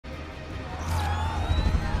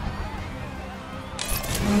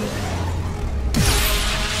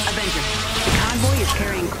Avenger, the convoy is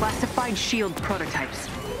carrying classified shield prototypes.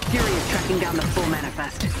 Fury is tracking down the full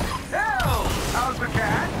manifest. Hell! How's the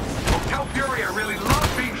cat? Well, tell Fury I really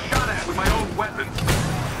love being shot at with my own weapons.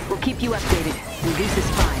 We'll keep you updated, and Goose is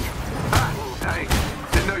fine. Ah, I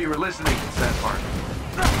didn't know you were listening to that part.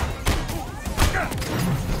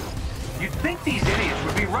 You'd think these idiots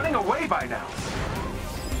would be running away by now.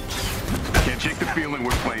 Can't shake the feeling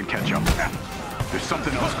we're playing catch-up. There's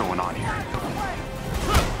something else going on here.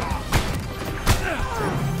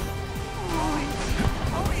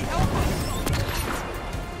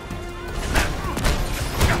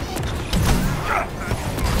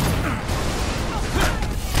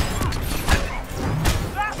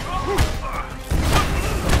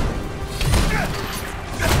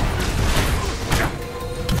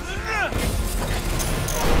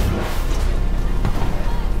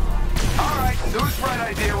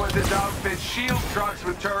 Shield trucks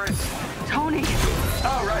with turrets. Tony!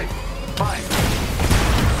 Oh, right. Fine.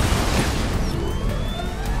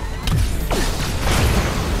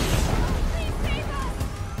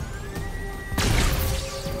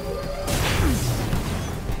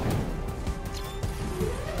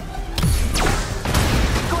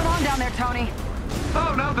 What's going on down there, Tony?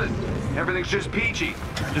 Oh, nothing. Everything's just peachy.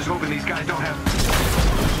 Just hoping these guys don't have...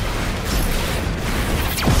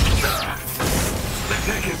 They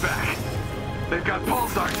take it back. They've got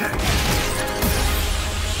pulsar tanks.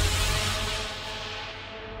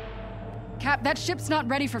 Cap, that ship's not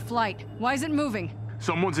ready for flight. Why is it moving?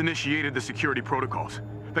 Someone's initiated the security protocols.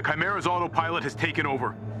 The Chimera's autopilot has taken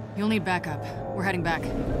over. You'll need backup. We're heading back.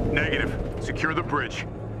 Negative. Secure the bridge.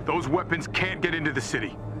 Those weapons can't get into the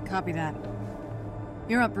city. Copy that.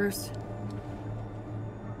 You're up, Bruce.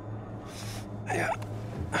 Yeah.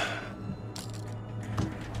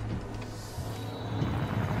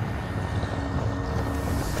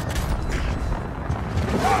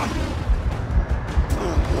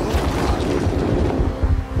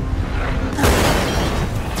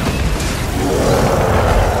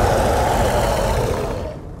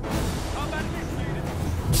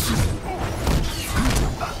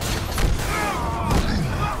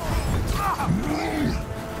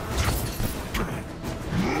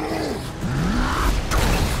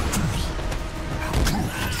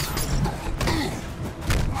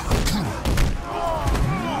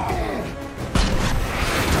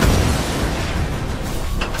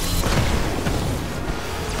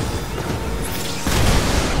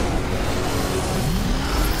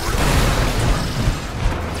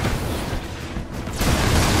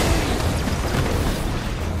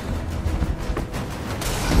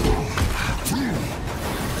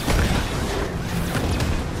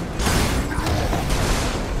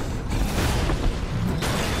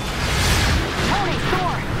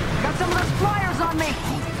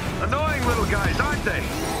 Annoying little guys, aren't they?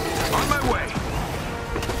 On my way.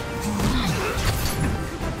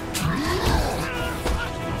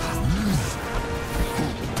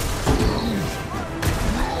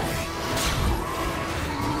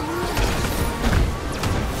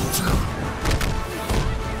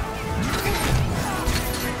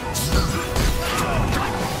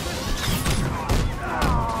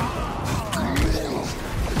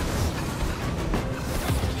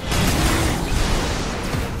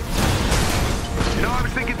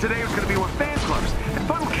 Today was going to be more fan clubs and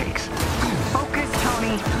funnel cakes. Focus,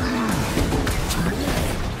 Tony.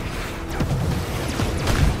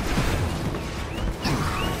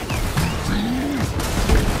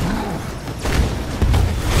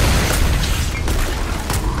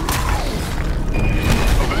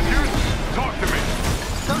 Avengers, talk to me.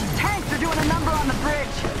 Those tanks are doing a number on the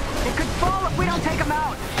bridge. They could fall if we don't take them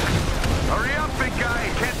out. Hurry up, big guy.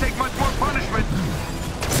 Can't take much more punishment.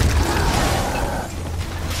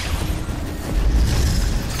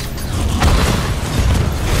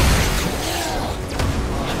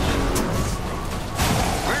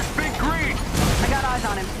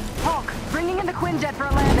 On him. Hulk, bringing in the Quinjet for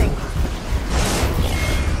a landing.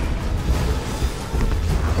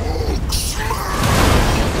 Hulk smash!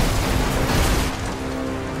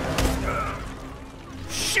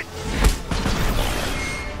 Shit!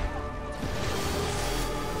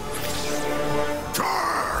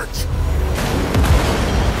 Charge!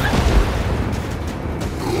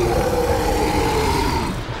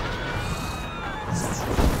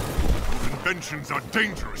 Inventions are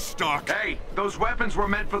dangerous, Stark. Hey, those weapons were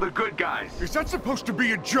meant for the good guys. Is that supposed to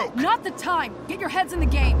be a joke? Not the time! Get your heads in the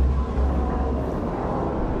game!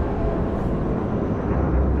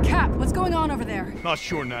 Cap, what's going on over there? Not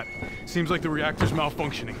sure, Nat. Seems like the reactor's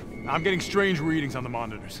malfunctioning. I'm getting strange readings on the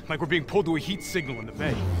monitors, like we're being pulled to a heat signal in the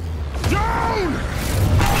bay. Down!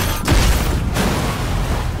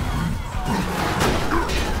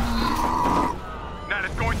 Nat,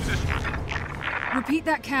 it's going to this... Repeat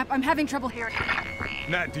that, Cap. I'm having trouble hearing.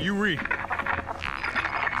 Nat, do you read?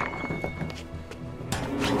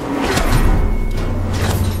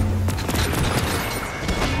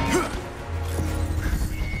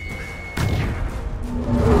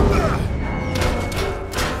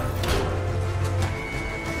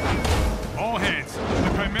 All hands. The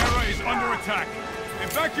Chimera is under attack.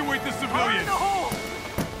 Evacuate the civilians.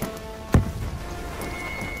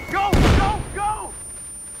 Go! Go! Go!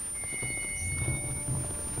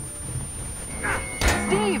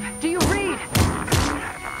 Steve, do you read?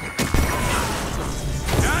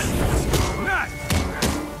 Nat! Nat!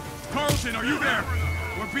 Carlton, are you there?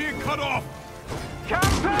 We're being cut off.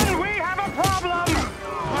 Captain, we have a problem!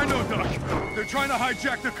 I know, Doc. They're trying to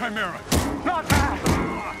hijack the Chimera. Not that!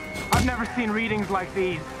 I've never seen readings like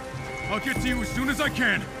these. I'll get to you as soon as I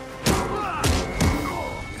can.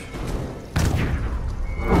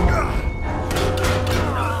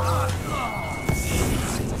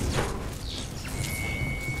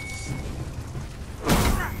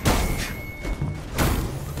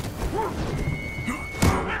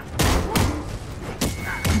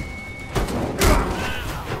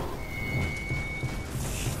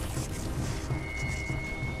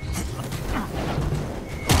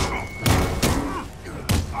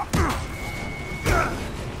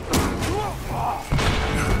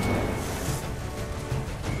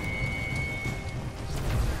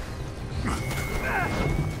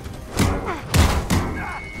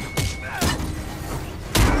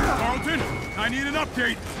 I need an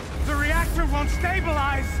update. The reactor won't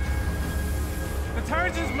stabilize! The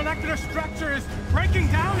turret's molecular structure is breaking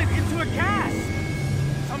down into a gas!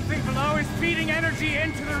 Something below is feeding energy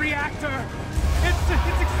into the reactor! It's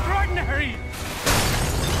extraordinary!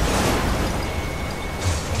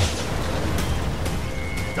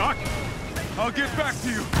 Doc, I'll get back to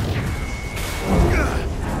you.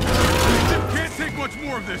 Can't take much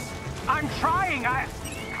more of this. I'm trying, Carlton!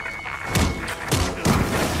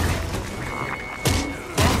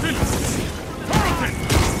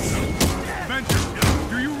 Avengers,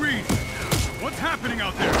 do you read? What's happening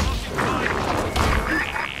out there?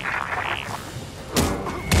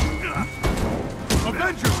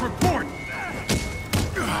 Avengers, report!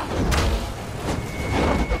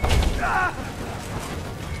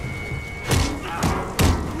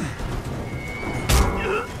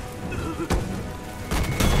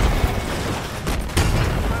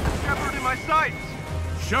 Shepard in my sights!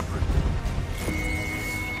 Shepard?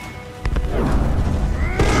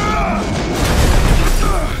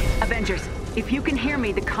 Avengers, if you can hear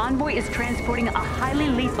me, the convoy is transporting a highly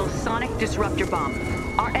lethal sonic disruptor bomb.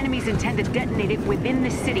 Our enemies intend to detonate it within the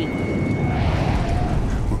city.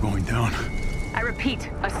 We're going down. I repeat,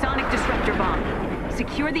 a sonic disruptor bomb.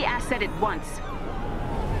 Secure the asset at once.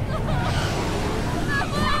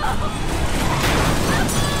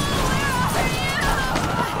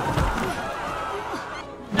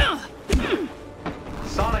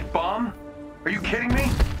 Sonic bomb? Are you kidding me?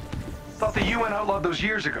 Thought the UN outlawed those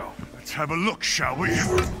years ago. Let's have a look, shall we?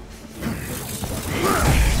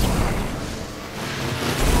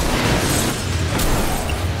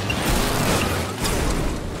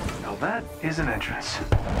 Now that is an entrance.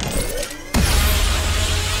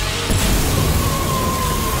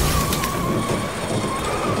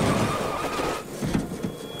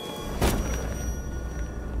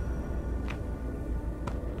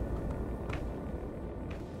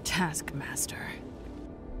 Taskmaster.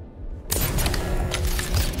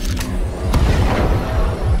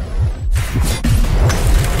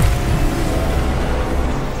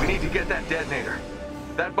 We need to get that detonator.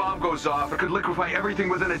 That bomb goes off, it could liquefy everything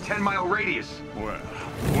within a 10-mile radius. Well,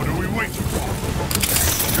 what are we waiting for?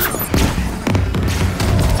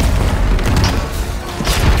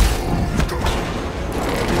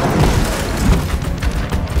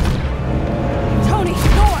 Tony!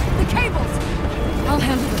 Thor! The cables! I'll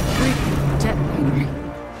handle the freaking detonator.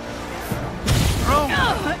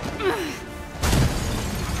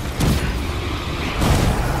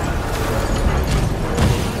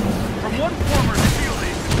 From one former SHIELD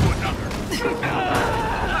agent to another.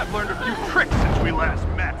 I've learned a few tricks since we last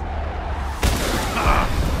met.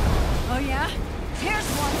 Oh yeah? Here's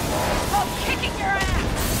one. Oh, kicking your ass!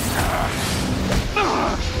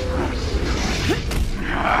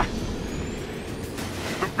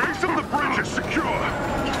 The base of the bridge is secure!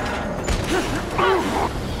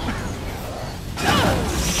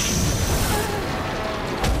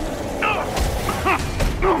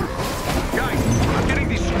 Guys, I'm getting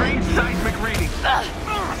these strange seismic readings.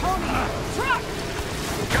 Tony! Truck!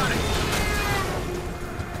 Got it.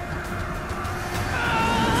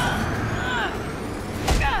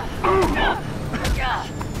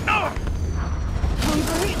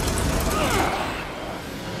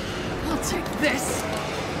 Take this!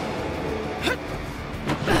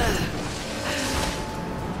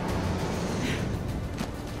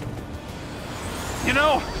 You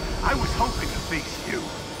know, I was hoping to face you.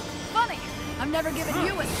 Funny! I've never given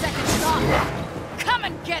you a second shot! Come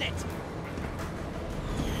and get it!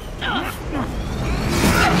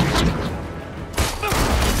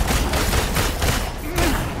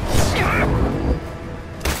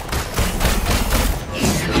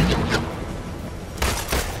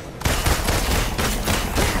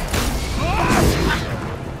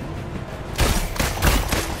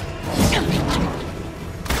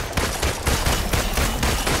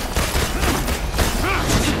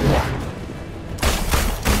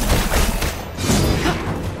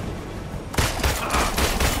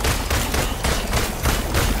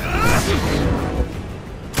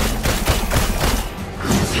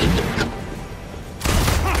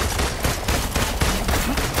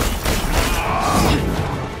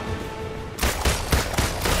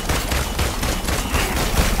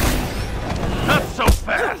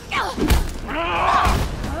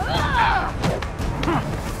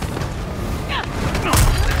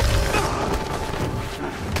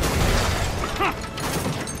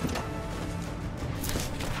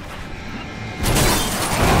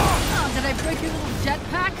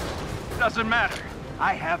 Doesn't matter.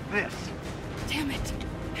 I have this. Damn it!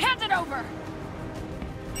 Hand it over!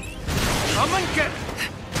 Come and get it!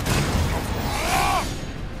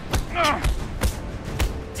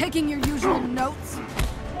 Taking your usual notes?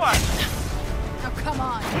 What? Oh, come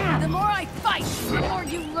on. The more I fight, the more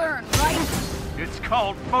you learn, right? It's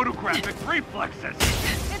called photographic reflexes.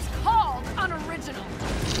 It's called unoriginal.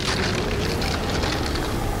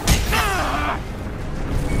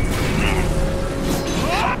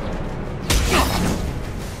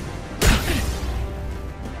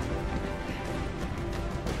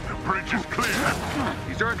 The bridge is clear.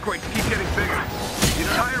 These earthquakes keep getting bigger. The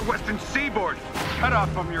entire western seaboard. Cut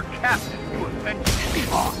off from your captain, you Avengers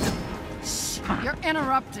lost. Shh, you're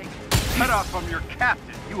interrupting. Cut off from your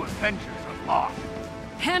captain, you Avengers are lost.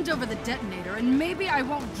 Hand over the detonator, and maybe I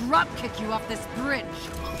won't drop-kick you off this bridge.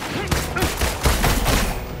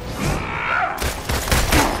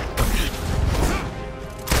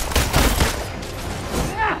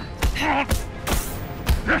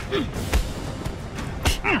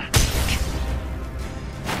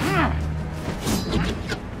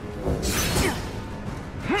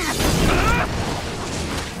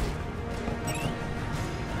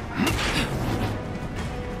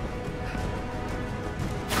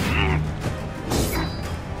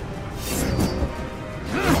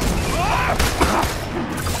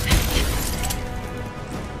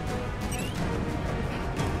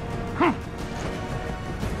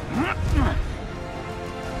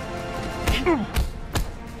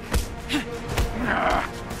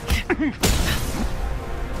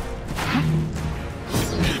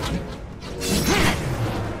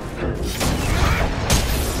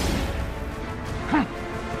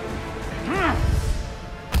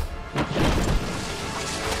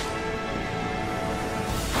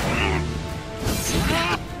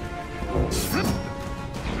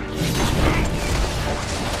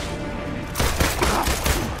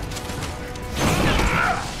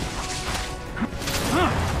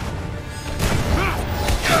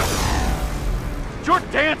 Your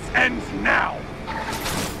dance ends now!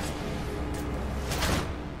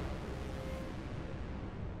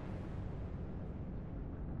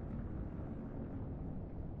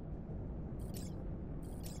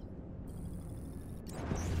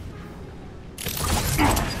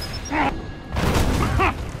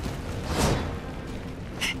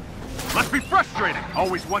 Must be frustrating,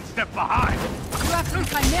 always one step behind. You're after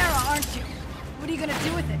Chimera, aren't you? What are you gonna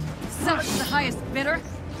do with it? Sell it to the highest bidder?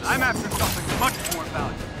 I'm after something much more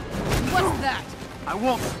valuable. What's that? I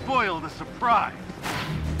won't spoil the surprise.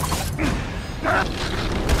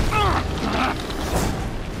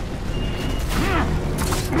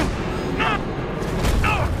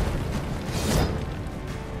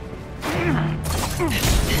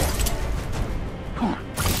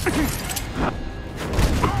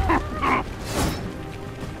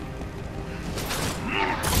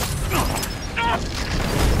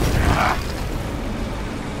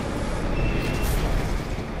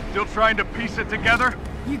 Still trying to piece it together?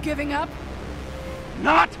 You giving up?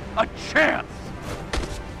 Not a chance!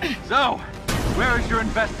 So, where has your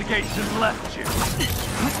investigation left you?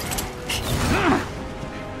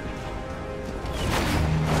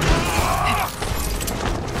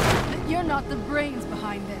 You're not the brains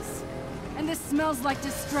behind this. And this smells like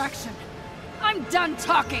distraction. I'm done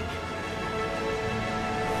talking!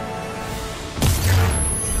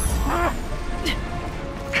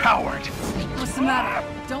 coward! What's the matter?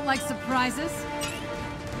 Don't like surprises?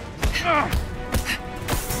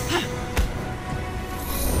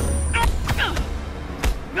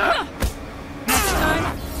 Next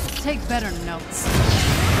time, take better notes.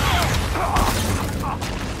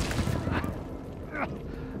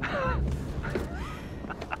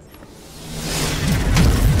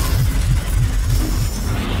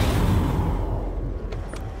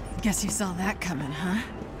 Guess you saw that coming, huh?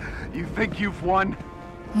 You think you've won?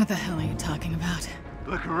 What the hell are you talking about?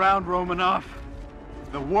 Look around, Romanoff.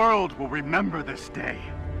 The world will remember this day.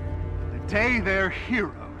 The day their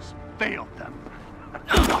heroes failed them.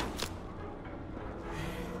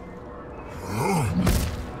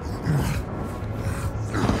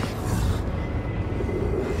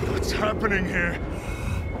 What's happening here?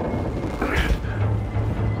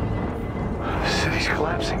 The city's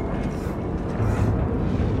collapsing.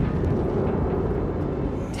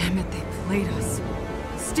 Damn it, they played us.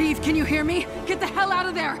 Steve, can you hear me? Get the hell out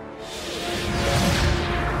of there!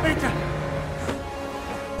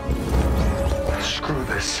 Screw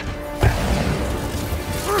this.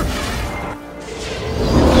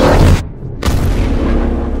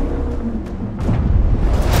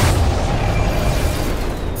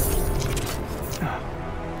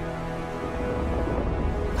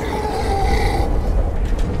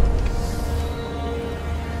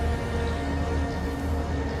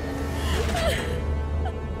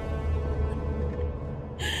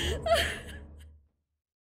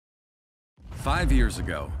 Five years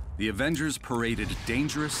ago, the Avengers paraded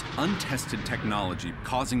dangerous, untested technology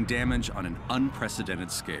causing damage on an unprecedented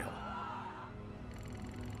scale.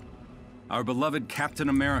 Our beloved Captain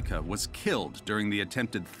America was killed during the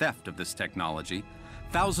attempted theft of this technology.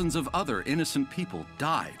 Thousands of other innocent people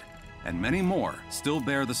died, and many more still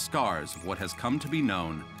bear the scars of what has come to be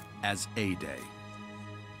known as A-Day.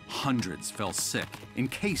 Hundreds fell sick,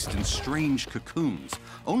 encased in strange cocoons,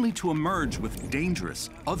 only to emerge with dangerous,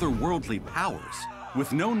 otherworldly powers.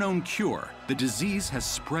 With no known cure, the disease has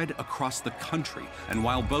spread across the country, and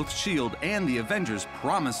while both S.H.I.E.L.D. and the Avengers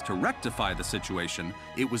promised to rectify the situation,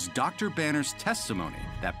 it was Dr. Banner's testimony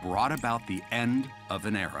that brought about the end of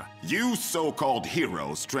an era. You so-called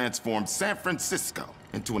heroes transformed San Francisco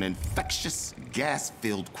into an infectious,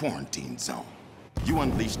 gas-filled quarantine zone. You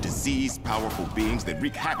unleashed diseased, powerful beings that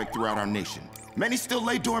wreak havoc throughout our nation. Many still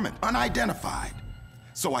lay dormant, unidentified.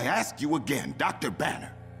 So I ask you again, Dr.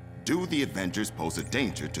 Banner, do the Avengers pose a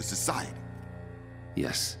danger to society?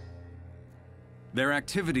 Yes. Their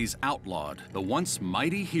activities outlawed, the once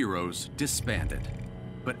mighty heroes disbanded.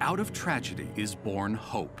 But out of tragedy is born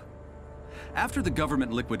hope. After the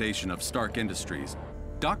government liquidation of Stark Industries,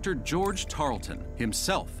 Dr. George Tarleton,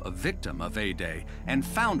 himself a victim of A-Day and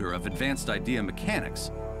founder of Advanced Idea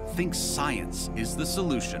Mechanics, thinks science is the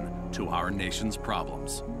solution to our nation's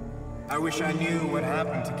problems. I wish I knew what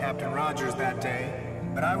happened to Captain Rogers that day,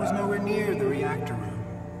 but I was nowhere near the reactor room.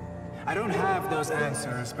 I don't have those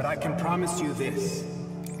answers, but I can promise you this.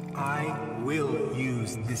 I will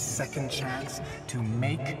use this second chance to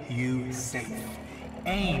make you safe.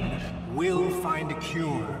 AIM will find a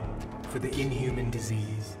cure for the inhuman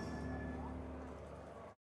disease.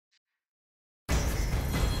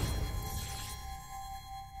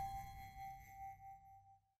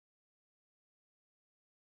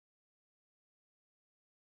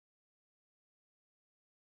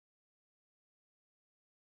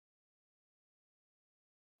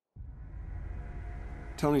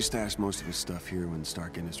 Tony stashed most of his stuff here when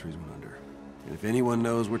Stark Industries went under. And if anyone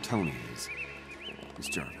knows where Tony is, it's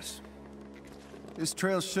Jarvis. This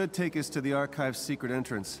trail should take us to the Archive's secret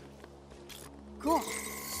entrance. Cool.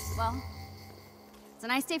 Well, it's a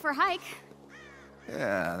nice day for a hike.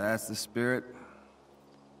 Yeah, that's the spirit.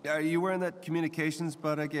 Are you wearing that communications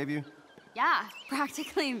bud I gave you? Yeah,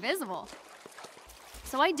 practically invisible.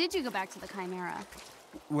 So why did you go back to the Chimera?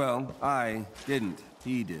 Well, I didn't.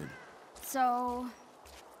 He did. So...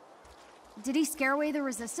 did he scare away the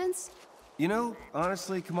Resistance? You know,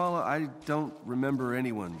 honestly, Kamala, I don't remember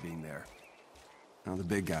anyone being there. Now, the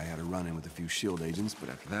big guy had a run-in with a few S.H.I.E.L.D. agents, but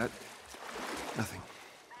after that, nothing.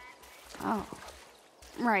 Oh,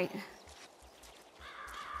 right.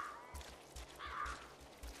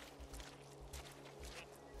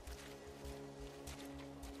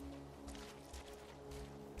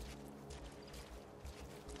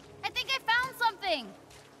 I think I found something!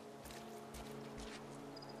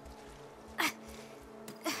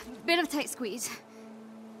 Bit of tight squeeze.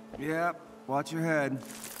 Yeah, watch your head.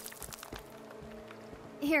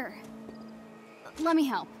 Here, let me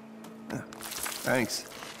help. Thanks.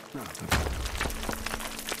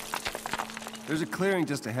 There's a clearing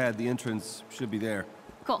just ahead. The entrance should be there.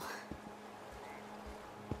 Cool.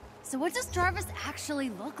 So what does Jarvis actually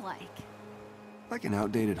look like? Like an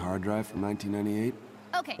outdated hard drive from 1998?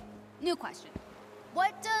 Okay, new question.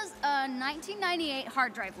 What does a 1998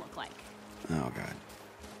 hard drive look like? Oh, God.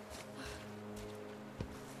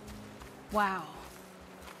 Wow.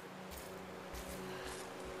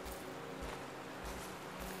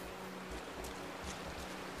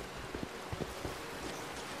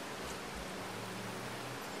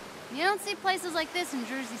 You don't see places like this in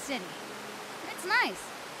Jersey City. It's nice.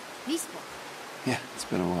 Peaceful. Yeah, it's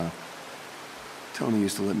been a while. Tony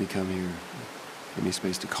used to let me come here, give me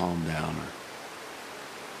space to calm down or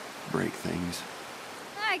break things.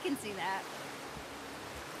 I can see that.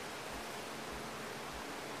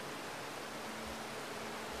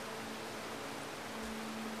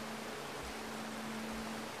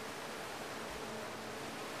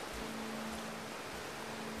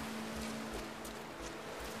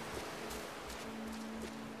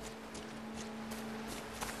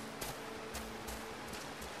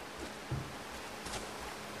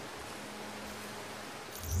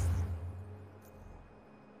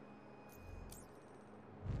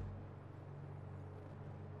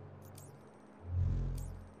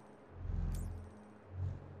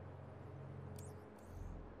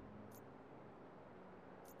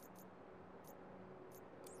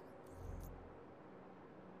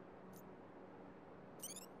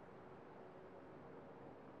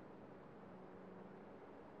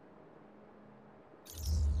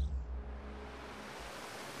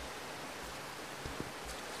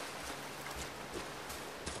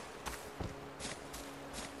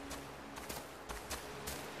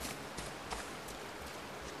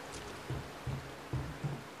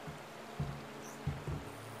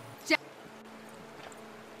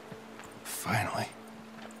 Finally.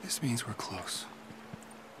 This means we're close.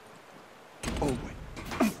 Oh,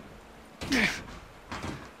 wait.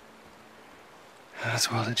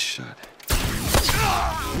 That's well, it's shut.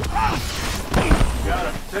 Got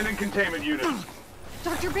him. Send in containment units.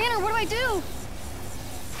 Dr. Banner, what do I do?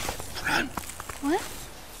 Run. What?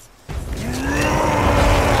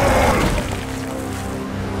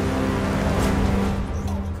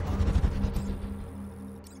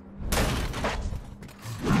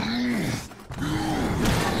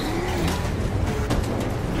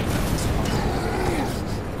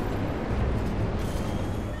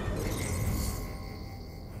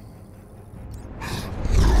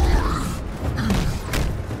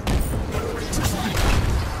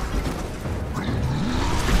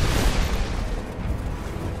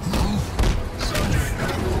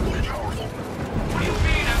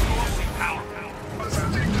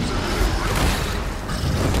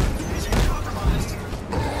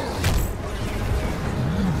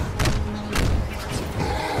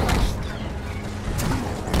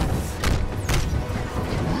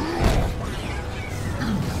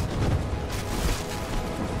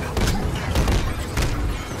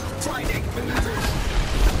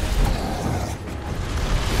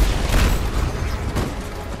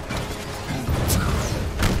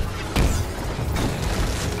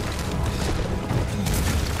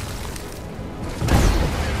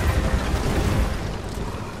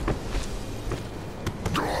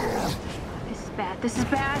 This is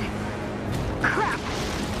bad. Crap!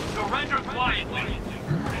 Surrender quietly.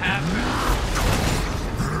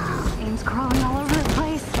 Aim's crawling all over the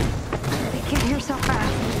place. They get here so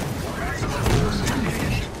fast.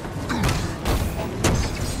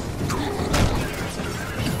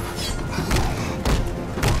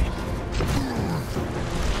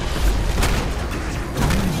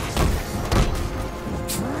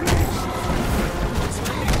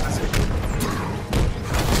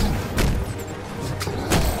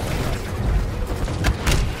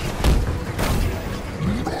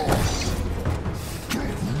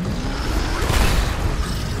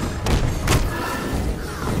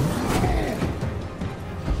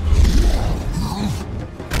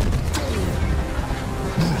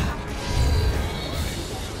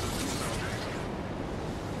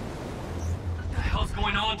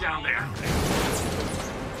 Down there.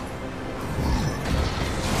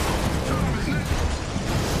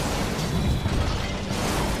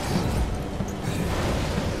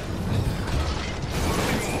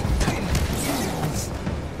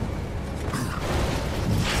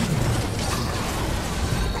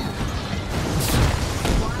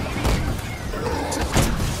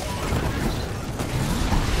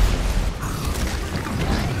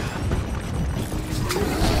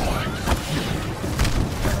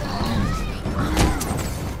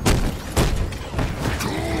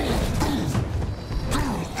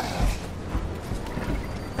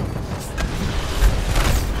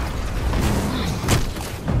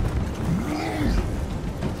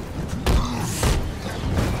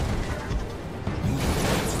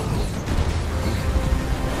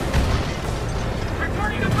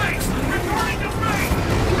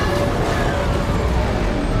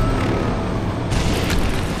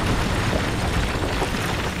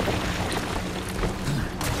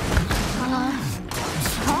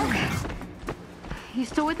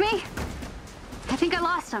 with me? I think I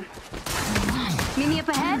lost him. Meet me up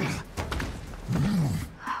ahead?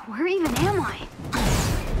 Where even am I?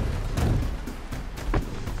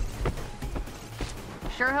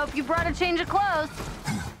 Sure hope you brought a change of clothes.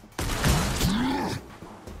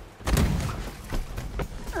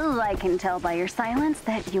 I can tell by your silence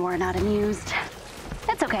that you are not amused.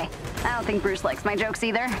 It's okay. I don't think Bruce likes my jokes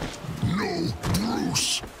either. No,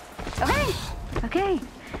 Bruce. Okay.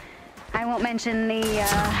 I won't mention the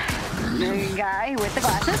guy with the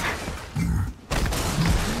glasses.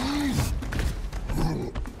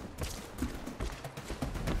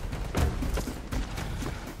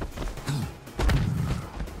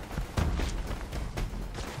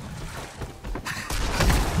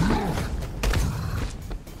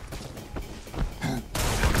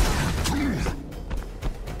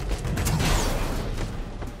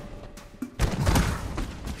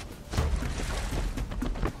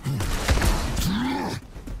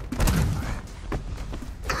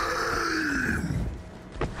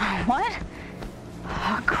 What?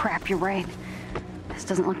 Oh, crap, you're right. This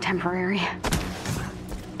doesn't look temporary.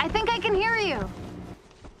 I think I can hear you.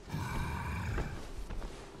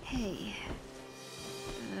 Hey.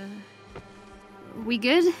 We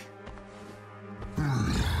good?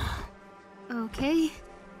 Okay.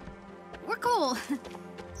 We're cool.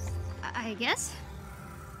 I guess.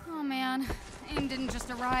 Oh man, AIM didn't just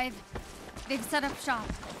arrive. They've set up shop.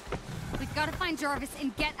 We've got to find Jarvis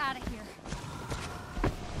and get out of here.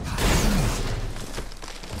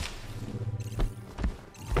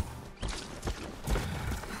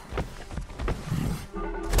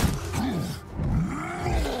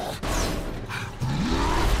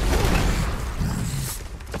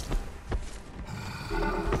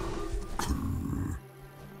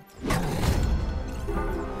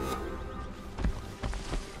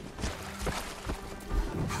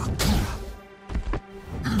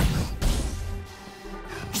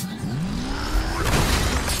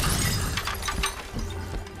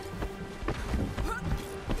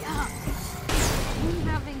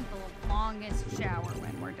 Shower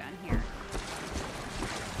when we're done here.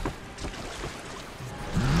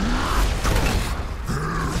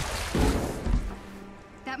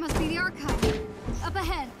 That must be the archive. Up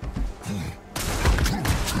ahead.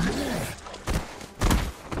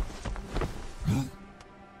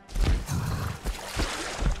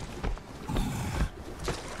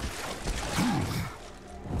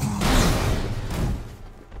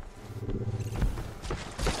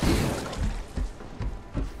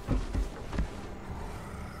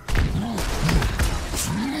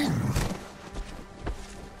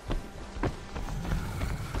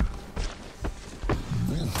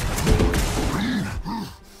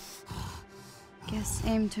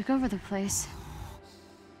 AIM took over the place.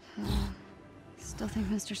 Still think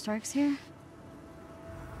Mr. Stark's here?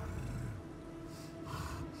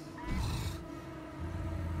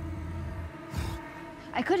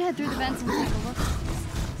 I could head through the vents and take a look.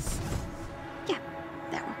 Yeah,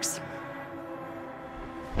 that works.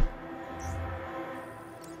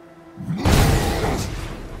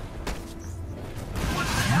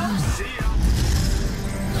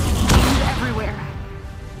 Everywhere.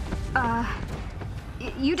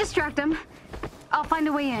 You distract them. I'll find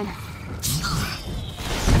a way in.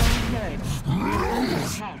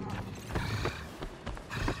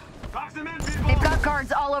 They've got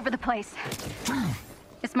guards all over the place.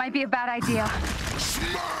 This might be a bad idea.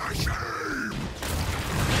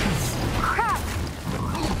 Crap!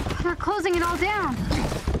 They're closing it all down.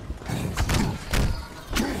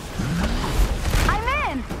 I'm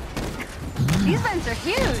in! These vents are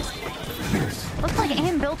huge. Looks like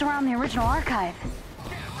AIM built around the original archive.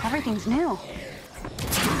 Everything's new.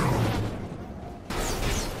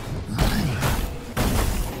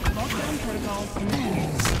 Lockdown protocols in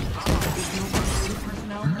place. Additional security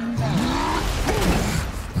personnel inbound.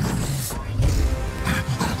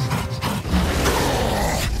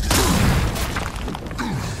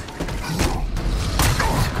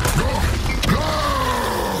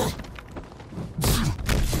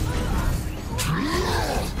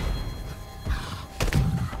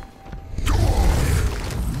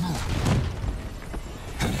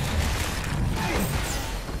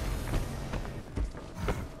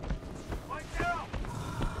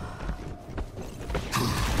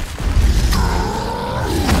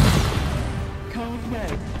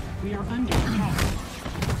 We are under attack.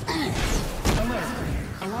 Alert.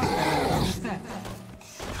 A lockdown is set.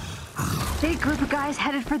 Big group of guys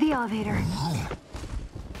headed for the elevator.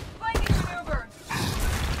 Flanking maneuver.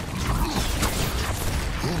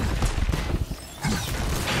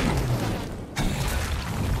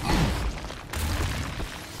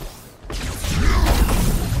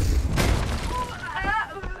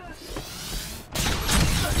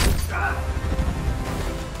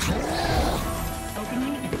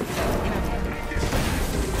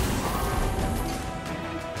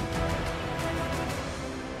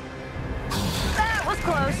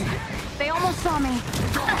 me.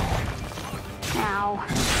 Ow.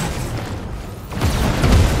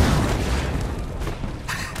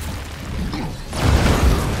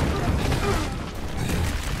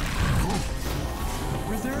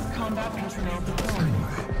 Reserve combat personnel deployed.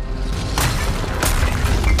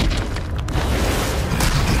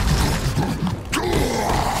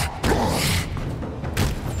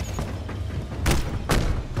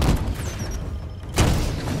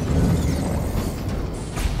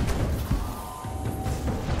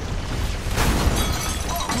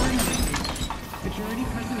 Security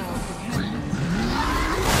personnel prepared.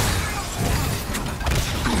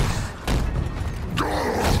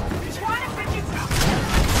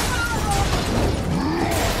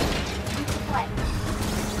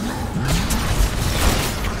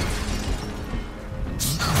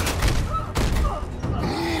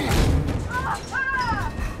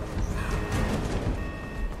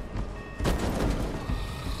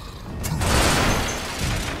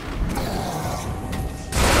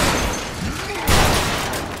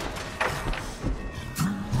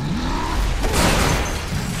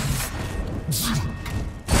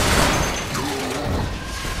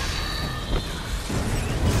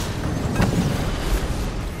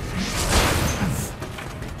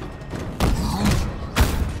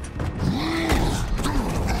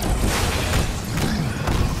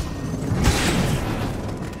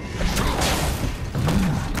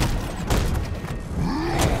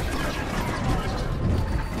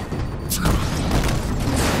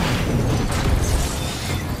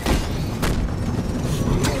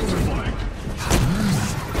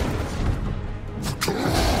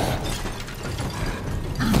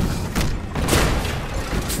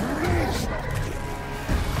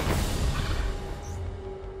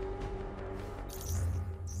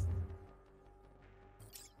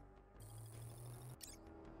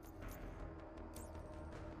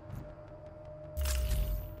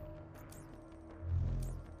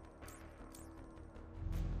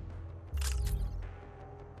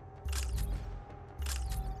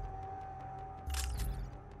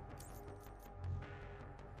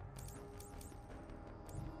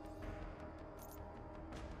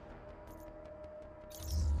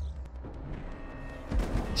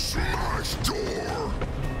 Smash door!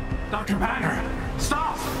 Dr. Banner,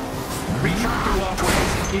 stop! Retract the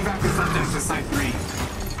walkways. Evac the subjects to Site 3.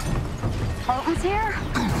 Holton's here?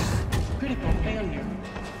 Critical failure.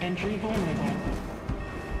 Entry vulnerable.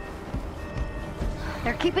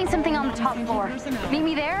 They're keeping something on the top floor. Meet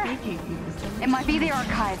me there? It might be the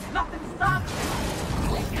archive. Nothing stops! Oh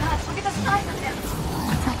my gosh, look at the size of him!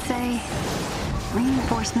 What's that say?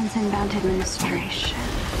 Reinforcements inbound administration.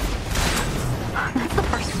 That's the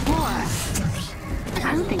first floor.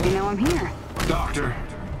 I don't think they know I'm here. Doctor,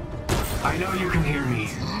 I know you can hear me.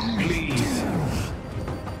 Please.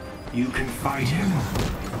 You can fight him.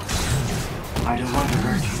 I don't want to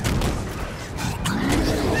hurt you.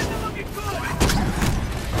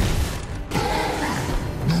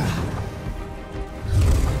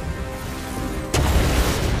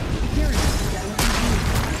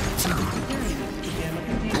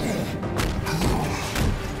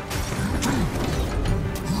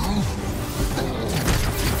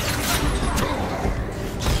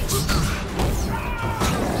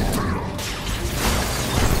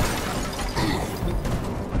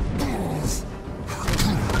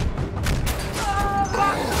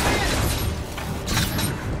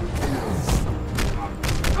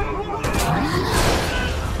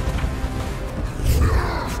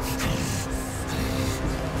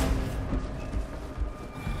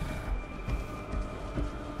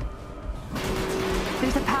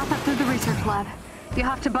 There's a path up through the research lab. You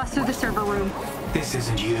have to bust through the server room. This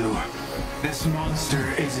isn't you. This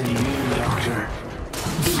monster isn't you, Doctor.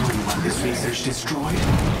 You wouldn't want this research destroyed.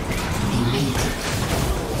 He needs it.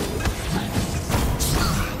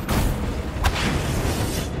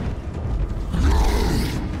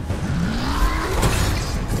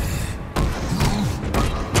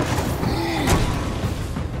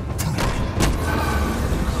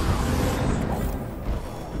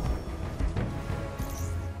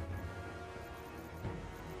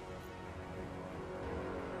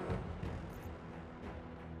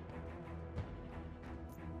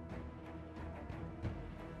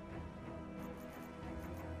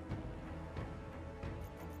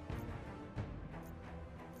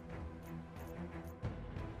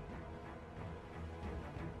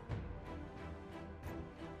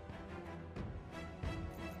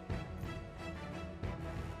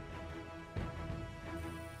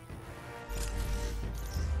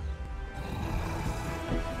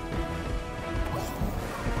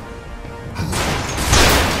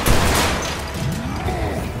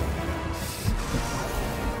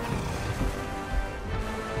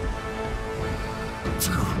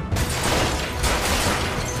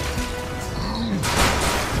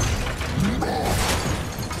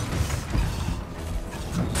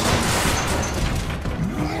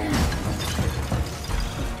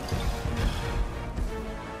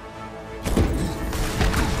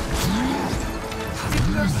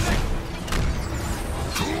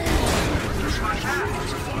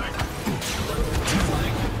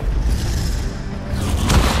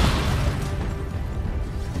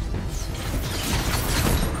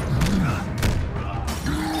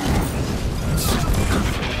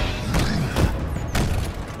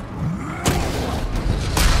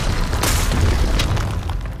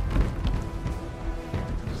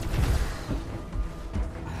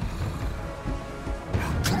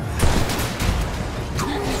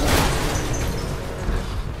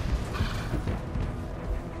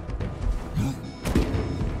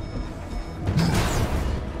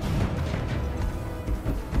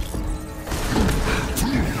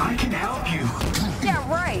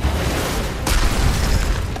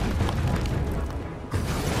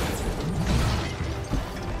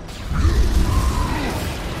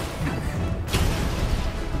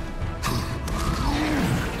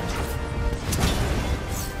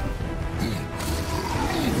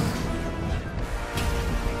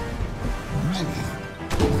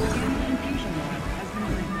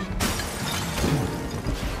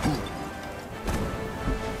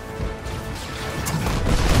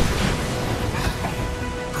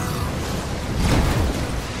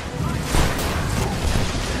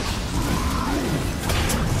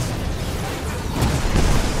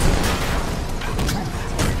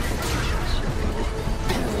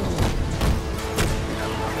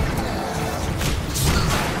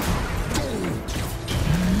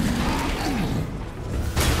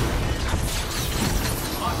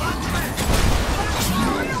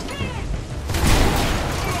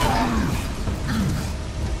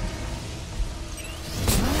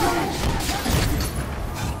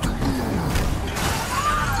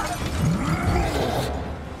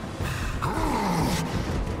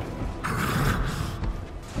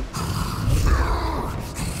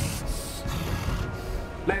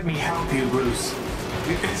 Let me help you, Bruce.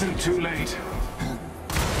 It isn't too late.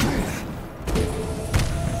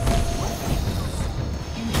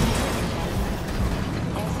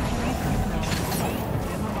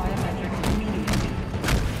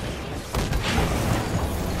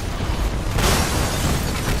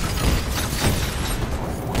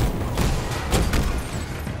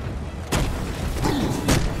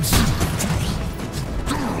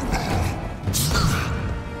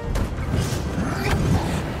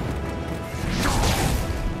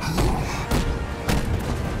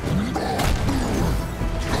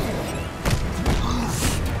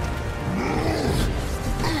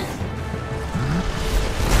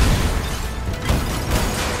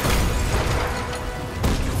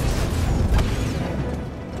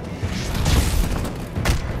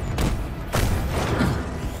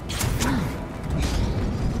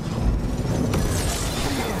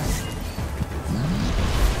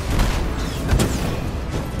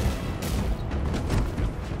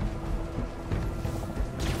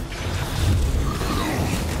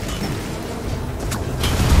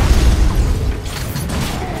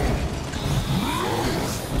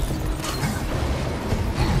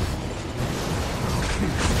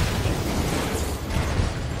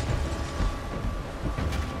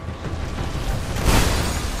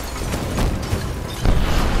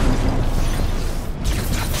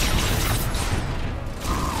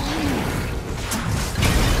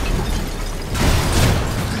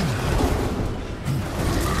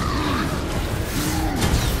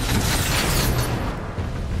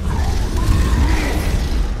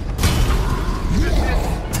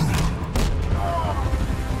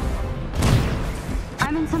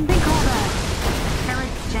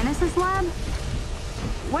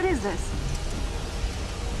 What is this?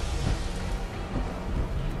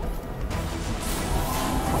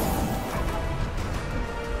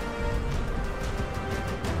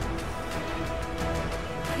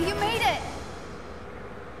 You made it!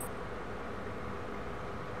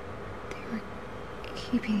 They were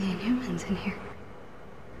keeping the Inhumans in here.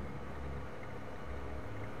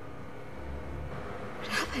 What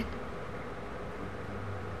happened?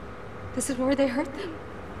 This is where they hurt them.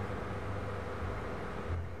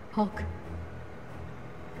 Hulk,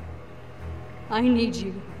 I need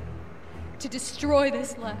you to destroy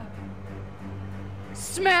this lab.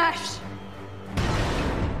 Smash!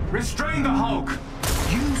 Restrain the Hulk!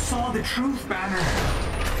 You saw the truth, Banner.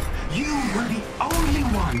 You were the only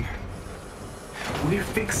one. We're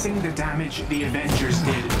fixing the damage the Avengers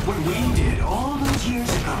did, what we did all those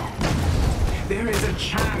years ago. There is a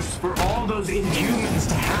chance for all those Inhumans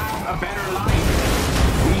to have a better life.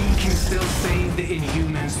 We can still save the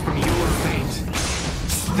Inhumans from your fate.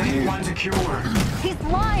 They want a cure. He's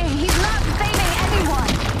lying! He's not saving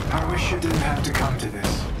anyone! I wish it didn't have to come to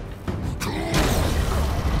this.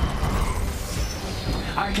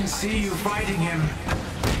 I can see you fighting him.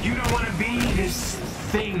 You don't want to be this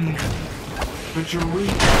thing, but you're weak.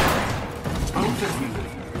 Both of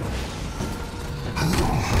you.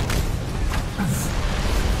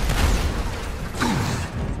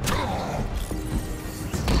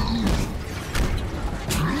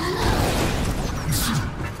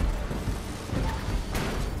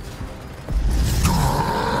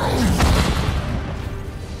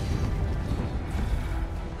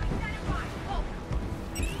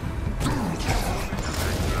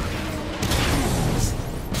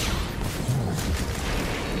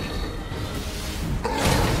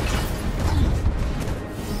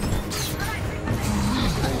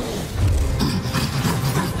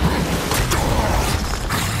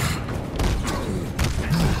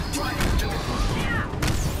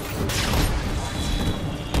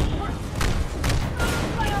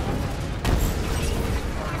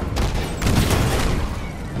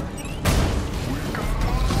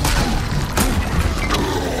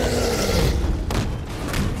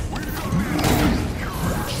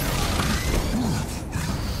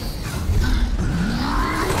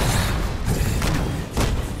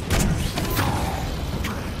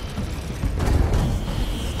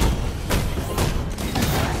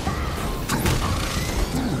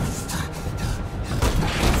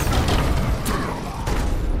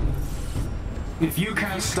 If you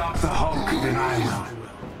can't stop the Hulk, then I will.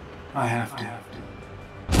 I have to.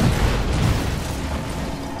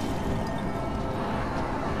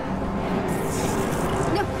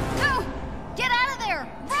 No! No! Get out of there!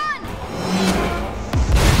 Run!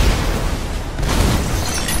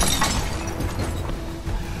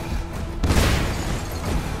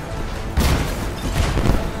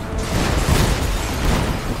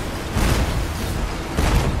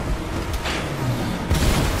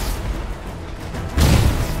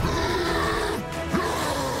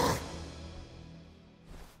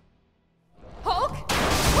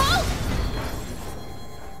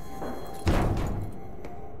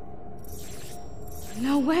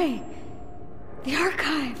 No way! The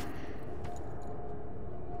archive!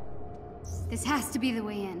 This has to be the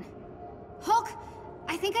way in. Hulk!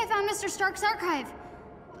 I think I found Mr. Stark's archive.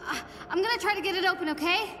 I'm gonna try to get it open,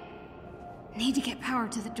 okay? Need to get power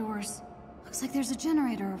to the doors. Looks like there's a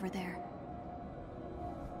generator over there.